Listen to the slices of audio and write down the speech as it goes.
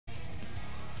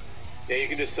Yeah, you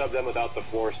can just sub them without the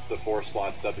four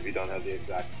slot stuff if you don't have the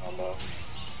exact combo.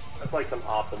 That's like some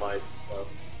optimized stuff,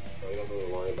 so you don't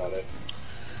really worry about it.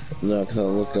 No, because I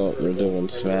look up, they're doing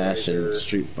Smash and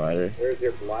Street Fighter. Where's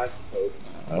your blast code?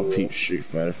 I'll peep Street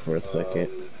Fighter for a second.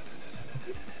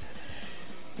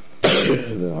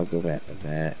 Then I'll go back to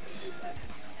Max.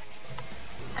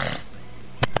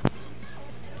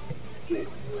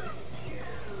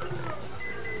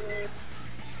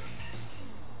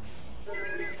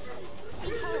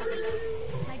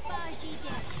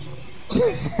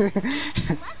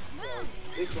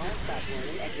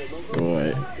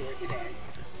 What?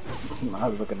 I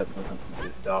was looking at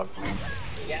this dog, man.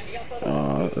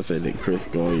 I said that Chris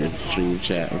go in your stream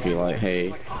chat and be like,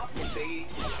 hey.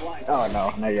 Oh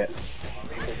no, not yet.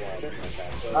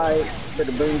 I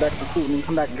better bring back some food and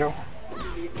come back, Joe.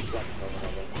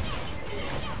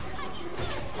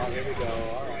 Oh, here we go,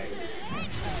 alright.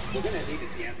 We're gonna need to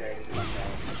see answers.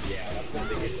 Yeah, that's one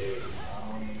big issue.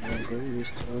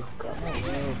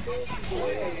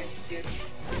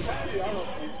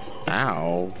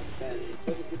 Ow.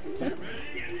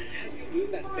 Lose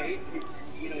that space,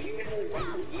 you know, you can really run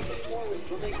from even more with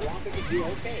swimming, walking, you do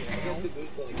okay. I guess the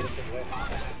boost will get some way off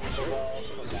that. The wall,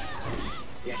 some of that.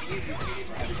 Yeah, he needs to be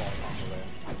for heavy ball combo there.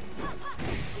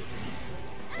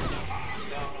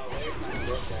 No, there's not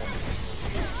work there.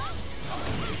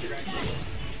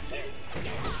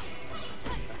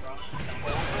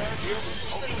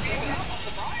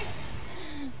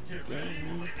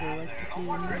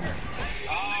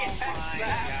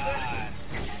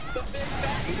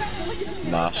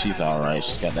 Nah, she's alright.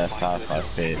 She's got that sci-fi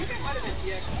fit.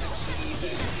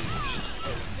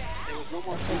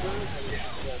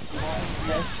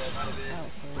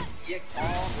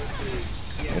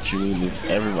 What you mean is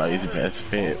everybody's best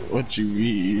fit? What you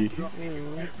mean?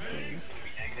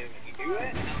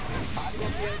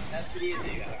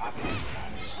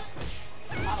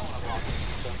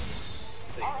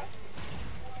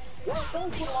 Well,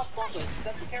 those little off Blanca,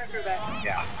 that's a character that,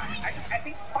 yeah, I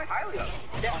think quite highly of.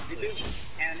 Yeah, me too.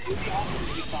 And it would be awesome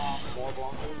if we saw more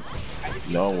Blancas. I think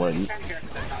he's No the one. kind of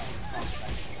character that not only strong, but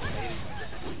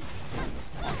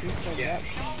I think yeah,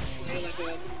 like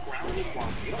a grounded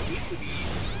Blanca. You don't need to be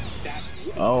fast.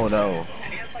 Oh no.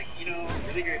 And he has like, you know,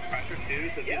 really great pressure too,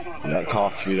 so yeah. That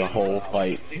cost me the whole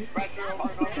fight. Pressure over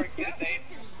and over again,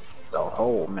 The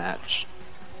whole match.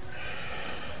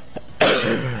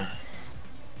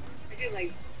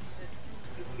 Like this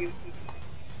you.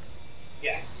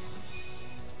 yeah.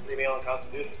 Leave me on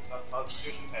Constitution.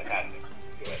 Constitution, fantastic.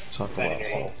 Do it. Talk That about in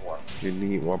your level 4. You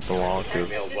need more Blancas.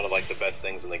 Meal is one of like the best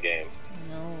things in the game.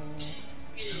 No.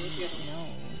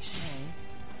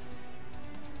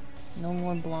 No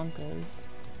more Blancas.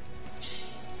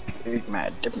 Big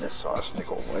mad dip in the sauce,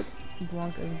 nigga. What?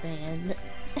 Blancas banned.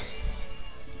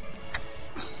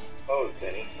 Oh,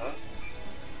 Benny, huh?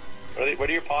 What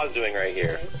are your paws doing right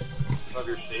here? Of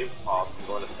your shaved paws from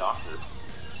going to the doctor.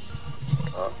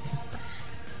 Huh?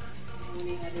 When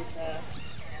he had his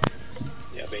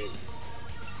Yeah, baby.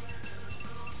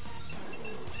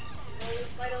 all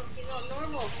his vitals came out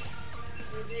normal.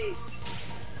 Where's he?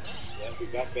 Yeah, we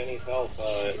got Benny's health. Do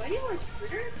I need more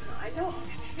Splitter? I don't.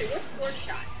 Okay, what's force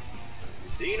shot?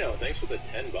 Zeno, thanks for the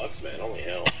 $10, man. Holy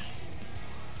hell.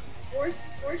 Force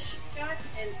shot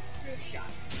and cruise shot.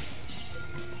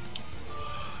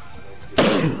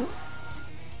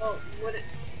 Oh, what it...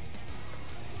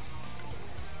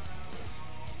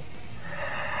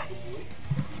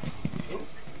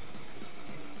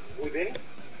 We Benny?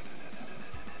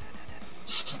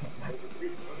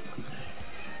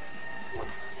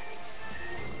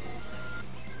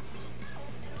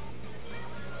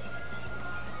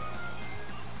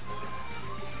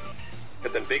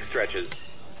 Got them big stretches.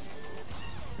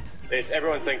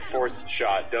 Everyone's saying force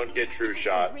shot, don't get true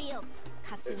shot.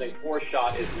 They're saying force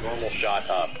shot is normal shot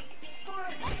up.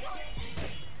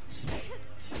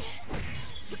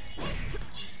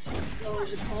 So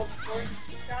is it called force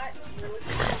shot?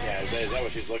 Yeah, is that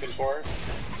what she's looking for?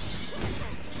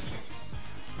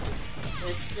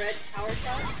 Or spread power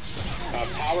shot?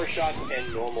 Power shots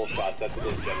and normal shots, that's what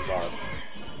those gems are.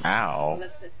 Ow.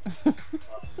 That's this.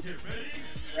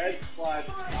 Red flag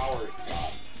power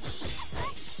shot.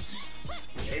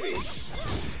 Maybe.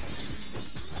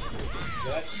 No,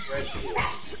 that's spread jewel.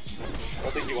 I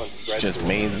don't think you want spread Just jewel.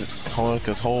 made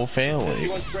Honika's whole Does family. he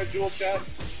want spread jewel, chat?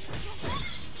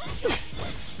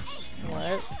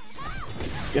 What?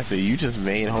 Yeah, so you just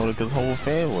made Honika's whole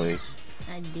family.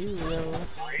 I do, though.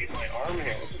 Braid my arm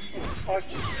hair. What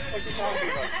the fuck are you talking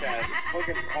about, chat?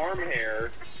 Fucking arm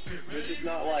hair. This is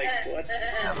not like, what?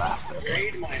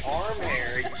 Braid my arm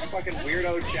hair, you fucking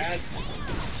weirdo, chat.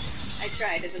 I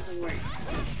tried, it doesn't work.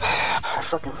 I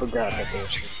fucking forgot that they're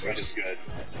Fred is sisters. good.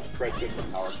 Fred's good for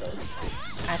power code.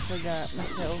 I forgot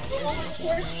myself. What was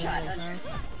force shot under?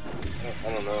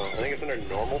 I don't know. I think it's under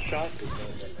normal shot. Is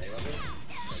that the name of it?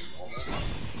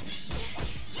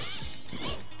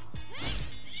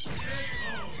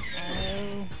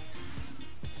 Oh.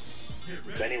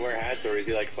 Does he wear hats or is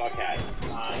he like fuck hats?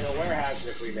 He'll wear hats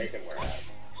if we make him wear hats.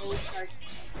 Oh, charge.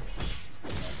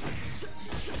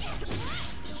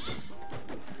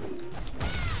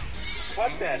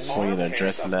 Fuck that. So you're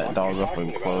dressing that dog up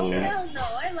in clothes. Hell no,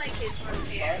 I like his arm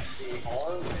hair.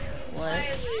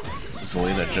 What?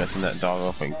 Selena dressing that dog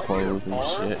up in clothes and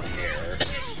shit.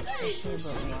 Okay, but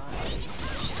why?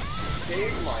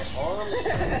 Shave my arm.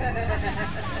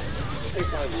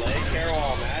 Take my leg hair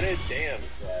while I'm at it. Damn.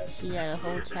 She got a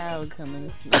whole child coming to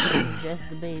see just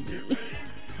the baby.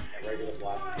 And regular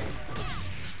black.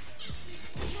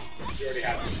 You already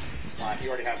have black. You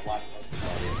already have black.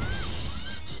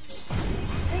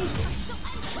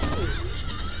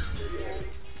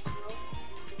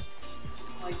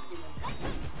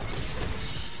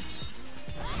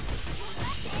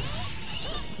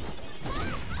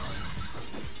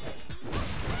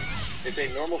 They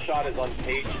say normal shot is on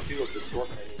page 2 of the sort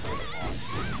menu.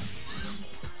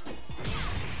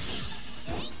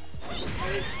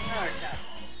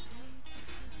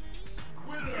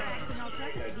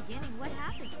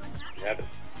 Yeah,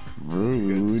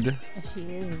 Rude. She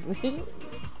is rude.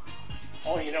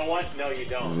 oh, you know what? No, you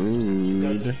don't. It Rude.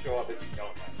 doesn't show up if you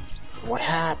don't. What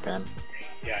happened?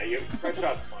 Yeah, you red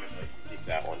shot's fine, but keep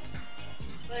that one.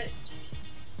 But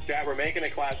Chat, we're making a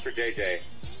class for JJ.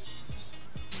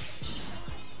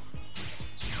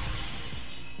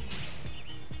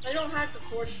 I don't have the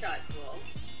force shot tool.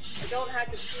 I don't have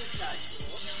the two shot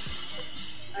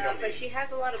tool. But she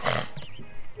has a lot of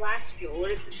blast fuel.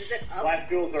 What if, does it up? Blast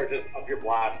jewels are just up your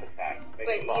blast attack. Make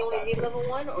But it you pop only need faster. level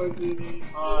 1, or do you need? You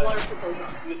want to put those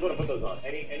on? You just want to put those on.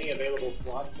 Any available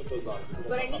slots, put those on.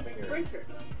 But I need sprinter.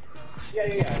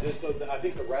 Yeah. Just so I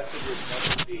think the rest of your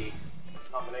stuff would be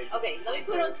combination. Okay, let me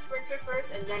put on sprinter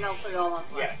first, and then I'll put it all on.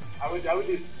 Yes, I would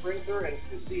do sprinter and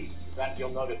physique. That you'll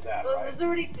notice that, Well, right? there's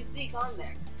already physique on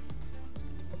there.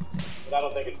 But I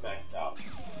don't think it's maxed out.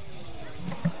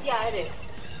 Yeah, it is.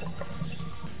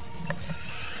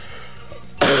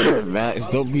 Max,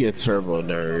 don't be a turbo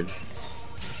nerd.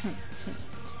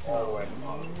 All the way.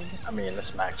 I mean,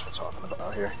 this Max we're talking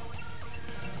about here.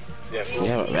 Yeah,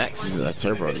 Yeah, but Max is a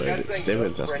turbo nerd. It's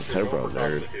Simmons that's a turbo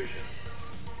nerd.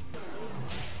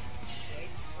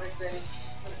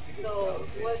 So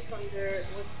what's under?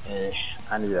 What's Hey,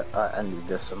 I need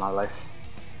this in my life.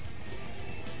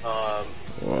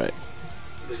 What?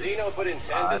 Zeno put in 10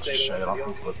 to that's say just that straight one off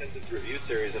of the Facebook. Consensus review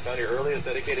series. I found your earliest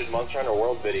dedicated Monster Hunter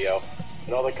World video,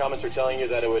 and all the comments were telling you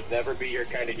that it would never be your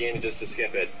kind of game and just to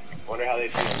skip it. Wonder how they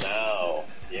feel now.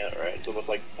 Yeah, right. It's almost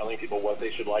like telling people what they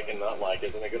should like and not like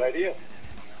isn't a good idea.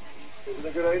 Isn't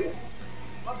a good idea.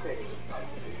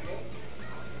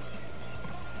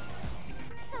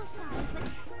 So sorry, but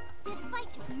this fight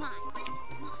is mine.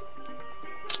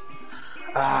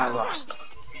 Ah, I lost.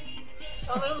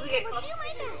 So I'm able to get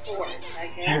Constitution 4, I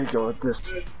Here guess. we go with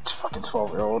this fucking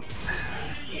 12-year-old.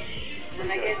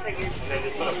 And I guess I get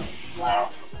this one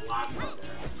blast.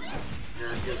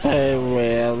 Hey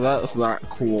man, that's not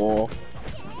cool.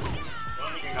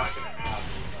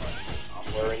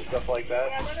 Gobbler and stuff like that.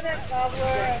 Yeah, I'm not gonna have Gobbler,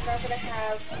 I'm not gonna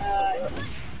have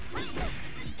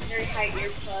very high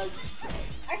earplugs.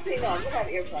 Actually, no, I'm gonna have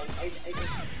earplugs. I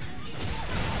just...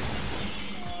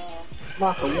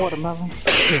 Not the watermelons.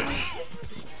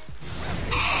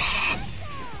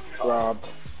 Robbed.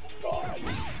 God.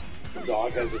 The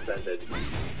dog has ascended.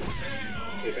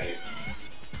 If any.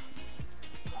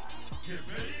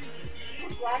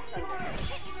 Blast Hunter.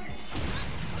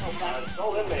 Oh, Blast Hunter.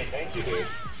 Oh, inmate. Thank you, dude.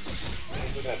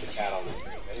 He's looking at the cat on the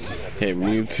screen. He's looking at the Hey,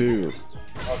 me too.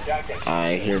 Oh, Jack gets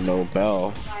I hear no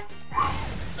bell. Blast Attack.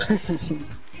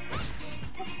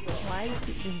 Why is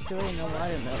he destroying a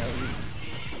watermelon?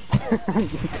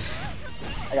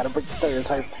 I gotta break the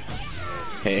stereotype.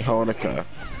 Hey, Honica.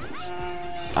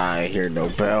 I hear no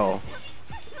bell.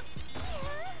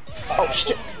 Oh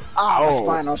shit! Ah, that's Oh.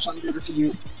 fine. I was trying to give it to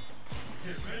you.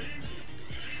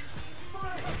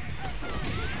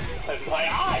 my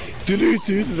eyes.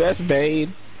 Doo-doo-doo, that's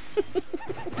Bane.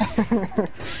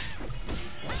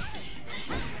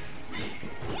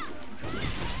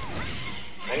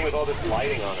 And with all this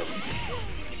lighting on him,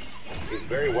 he's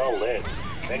very well lit.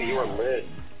 Benny, you are lit.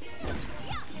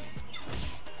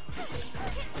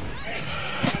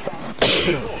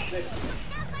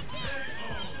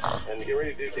 And get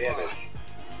ready to do damage.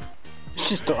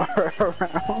 Just throw her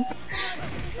around.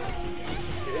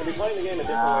 playing the game a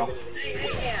different way than you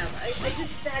I am. I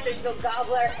just said there's no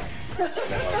gobbler.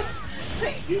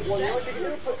 You, well, you know what you can do?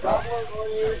 Put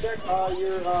gobbler on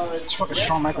your This fucking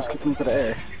Shawn Michaels kicked into the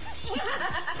air.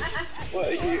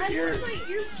 Well, you're...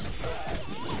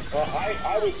 Well,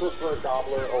 I would prefer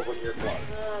gobbler over earplug. I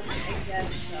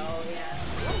guess so,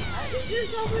 yeah. Is your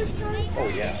gobbler strong? Oh,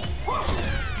 yeah.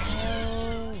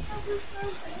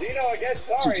 Xeno, again,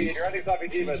 sorry, you're running Sloppy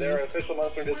Diva. They're official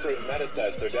Monster Discord meta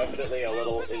sets. They're definitely a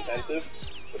little intensive,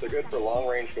 but they're good for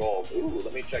long-range goals. Ooh,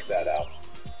 let me check that out.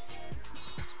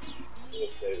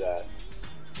 Let's say that.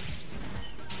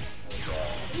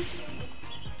 And,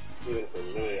 even for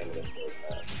me, I'm gonna show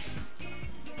that.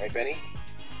 Right, Benny?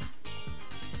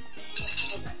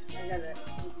 Okay, I got it.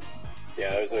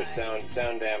 Yeah, those are sound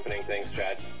dampening things,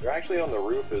 Chad. They're actually on the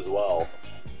roof as well,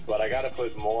 but I gotta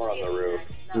put more on the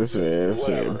roof. This is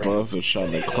Buzz was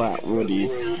trying to clap Woody.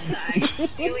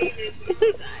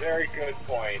 Very good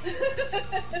point.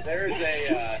 There's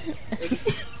a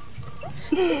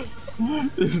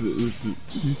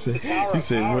he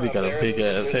said Woody got a big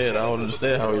ass head. I don't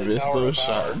understand how he missed those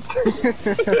shots.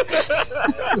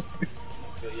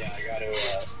 But yeah, I gotta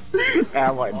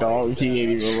I'm like, dog, he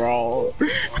ain't even wrong. oh my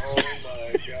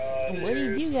god. What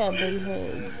did you got, big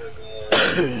head?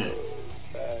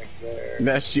 Back there.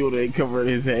 That shield ain't covering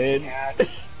his head. Cat, and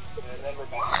then we're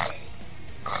back.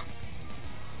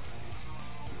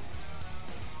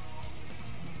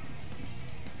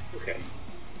 Okay.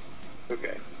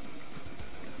 Okay.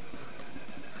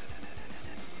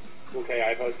 Okay,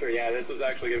 I poster. Yeah, this was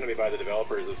actually given to me by the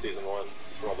developers of Season 1.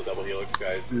 This is from all the Double Helix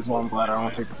guys. This is why I'm glad I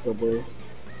don't take the subways.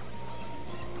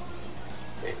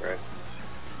 Hey, right.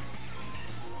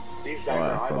 Steve Why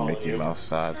Diamond from eyeballing Mickey you. Mouse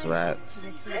sides rats?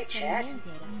 Hi, chat.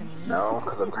 No,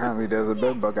 because apparently there's a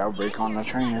bed bug outbreak on the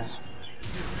trainers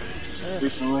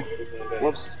recently.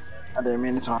 Whoops, I didn't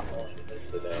mean to talk.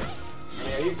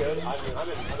 Yeah, you good?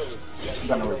 I'm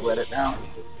gonna regret it now.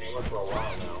 For a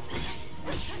while now.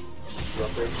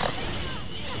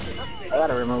 I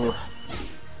gotta remove.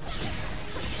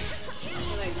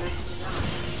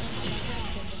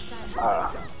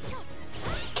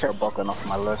 Care Buckling off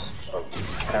my list of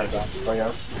characters to play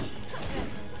as.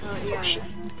 Oh, yeah. Shit.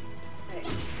 Hey.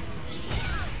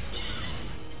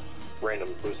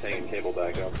 Random loose hanging cable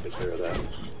back up. Take care of that.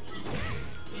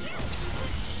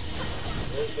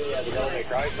 There's the Devil May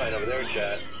Cry sign over there,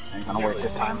 chat. Ain't gonna work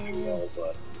this time. Well,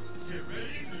 but We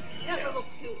got level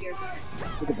 2 here.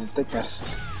 Look at the thickness.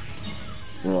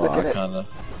 Well, Look at I it. kinda.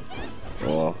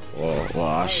 Well,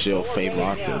 I shield Faye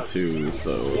Monta too,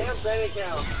 so. damn bank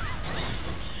account.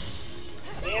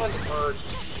 And hurt.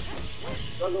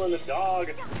 Struggling the dog.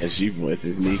 And she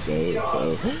voices Nico,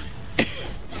 so.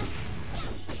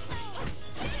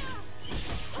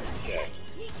 Okay.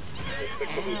 Let's fix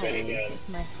up his Benny again.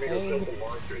 My We're gonna kill head. some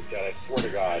monsters, Chad. I swear to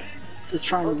God. The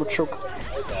triangle choke.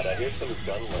 Hold that. I hear some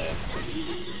gun lance.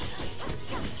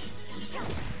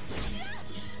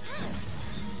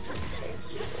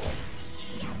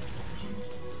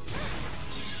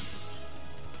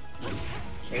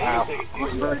 Wow,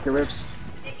 almost broke the ribs.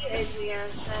 Yeah,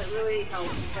 that really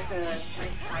helps. It's like a nice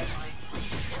guideline.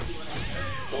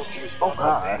 Don't you Oh stop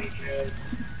god. Benny, kid.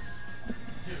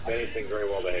 Benny's been very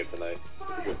well behaved tonight.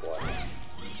 He's a good boy.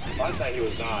 Last night he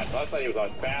was not. Last night he was a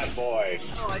bad boy.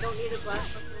 Oh, I don't need a glass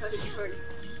for this part.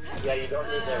 Yeah, you don't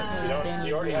need them.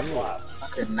 You already have glass.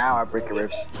 Okay, now I break the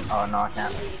ribs. Oh no, I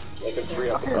can't. Like a 3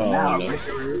 up. Okay, Oh, now no. I break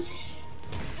the ribs.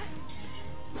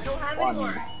 Don't have One. any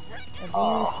more.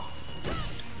 Oh.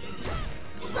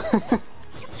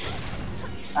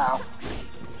 Ow.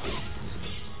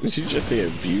 Did you just say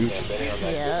abuse? Yeah, Benny on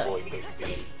that Yeah. good boy kick.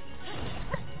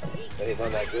 Benny's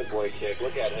on that good boy kick.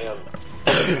 Look at him.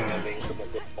 Being such a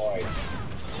good boy.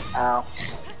 Ow.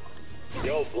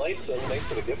 Yo, Bladeson, thanks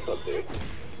for the gift sub, dude.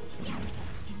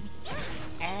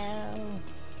 Ow. No, I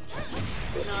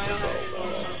don't have any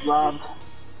more. Robbed.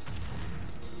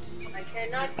 I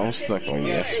cannot. I'm stuck on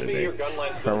yesterday.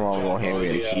 Her mom won't hand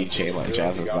me a keychain like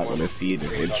Jasmine's not gonna see it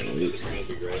eventually.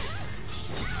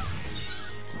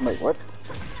 Wait, what?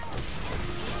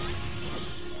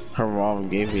 Her mom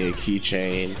gave me a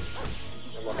keychain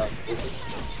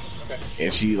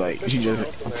and she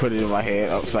just put it in my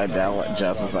hand upside down like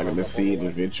Jasmine's not gonna see it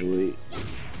eventually.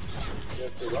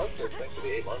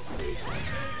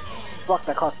 Fuck,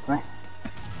 that cost me.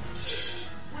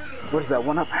 What is that,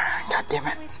 one up? God damn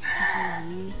it.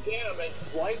 Damn, and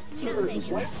Psyko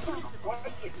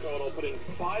put in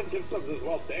 5 gift subs as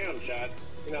well. Damn, Chad.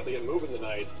 You're gonna have to get moving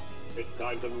tonight. It's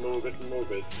time to move it, move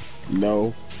it.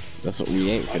 No, that's what we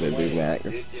ain't gonna do, Max.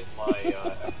 Did get my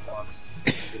Xbox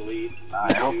delete.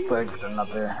 I hope I get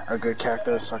a good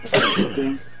character so I can play this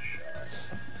game.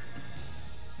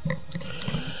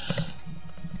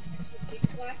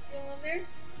 together?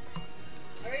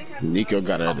 I already have Nico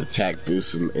got an attack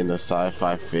boost in the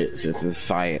sci-fi fit since it's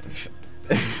science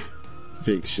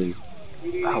fiction.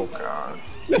 Oh god.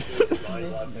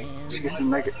 She gets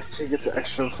an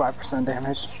extra 5%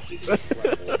 damage.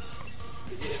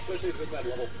 Especially if it's at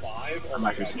level 5. I'm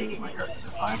actually seeing my character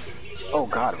this time. Oh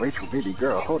god, Rachel, baby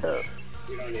girl, hold up.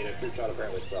 You don't need it. Fruit shot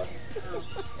apparently sucks.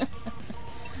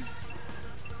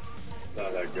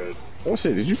 Not that good. Oh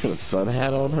shit, did you put a sun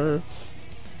hat on her?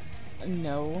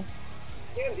 No.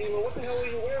 Damn, Dima, what the hell are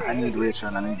you wearing? I need Rachel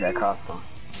and I need that costume.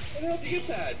 Where the hell did you get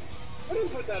that? I didn't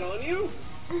put that on you.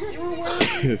 You were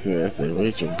wearing That's a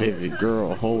Rachel, baby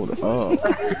girl, hold up.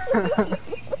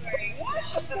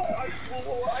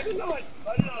 I did not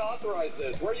authorize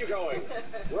this. Where are you going?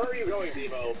 Where are you going,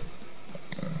 Demo?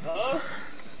 Huh?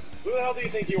 Who the hell do you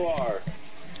think you are?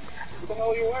 What the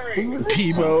hell are you wearing?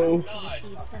 Peebo.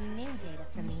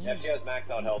 Yeah, she has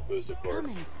max out health boost, of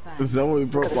course. Zoe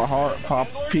broke my heart,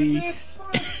 Poppy. This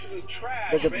is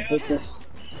trash, Look at the man. thickness.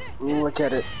 Look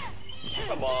at it.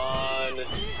 Come on.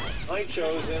 I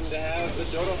chose him to have the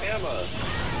Dodo Hammer.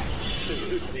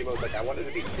 Demo's like, I wanted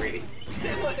to be greedy.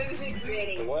 I wanted to be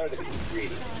greedy. I wanted to be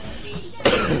greedy.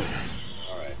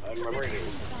 Alright, I'm ready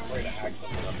to hack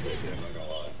something up here, I'm not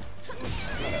gonna lie.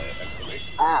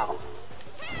 Exclamation. Ow.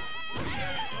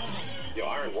 Yo,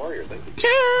 Iron Warrior, thank you.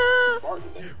 Spartan,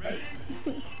 thank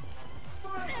you.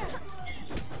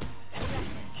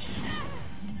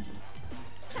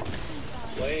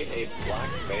 Play a black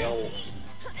veil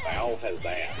Val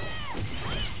Hazard.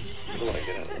 What do I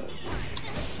get out of that?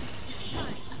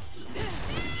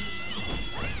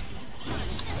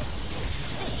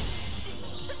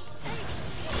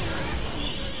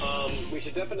 We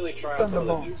should definitely try out some of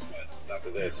the new quests after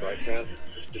this, right, Chad?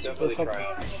 We should definitely try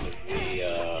out some of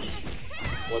the,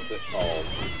 what's it called?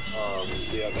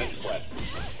 The event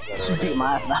quests. She beat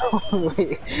my ass now.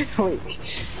 wait.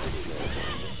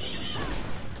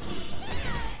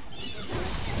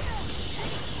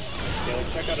 Yeah,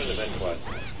 let's check out an event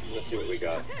quest. Let's see what we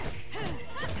got.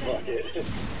 Fuck it.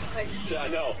 I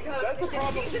know. That's the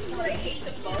problem. This is what I hate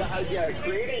the most. Yeah,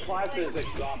 creating classes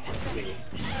exhausts me.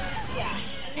 Yeah.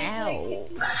 Ow.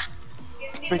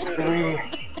 Victory.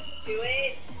 Do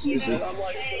it. And I'm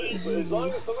like, as long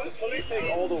as somebody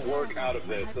take all the work out of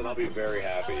this, then I'll be very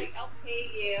happy. I'll pay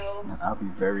you. I'll be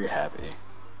very happy.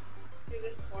 Do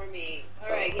this for me.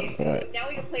 Alright, now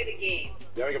we can play the game.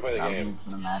 Yeah, we can play the I'll game. be for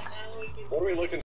the max. Now we can What are we looking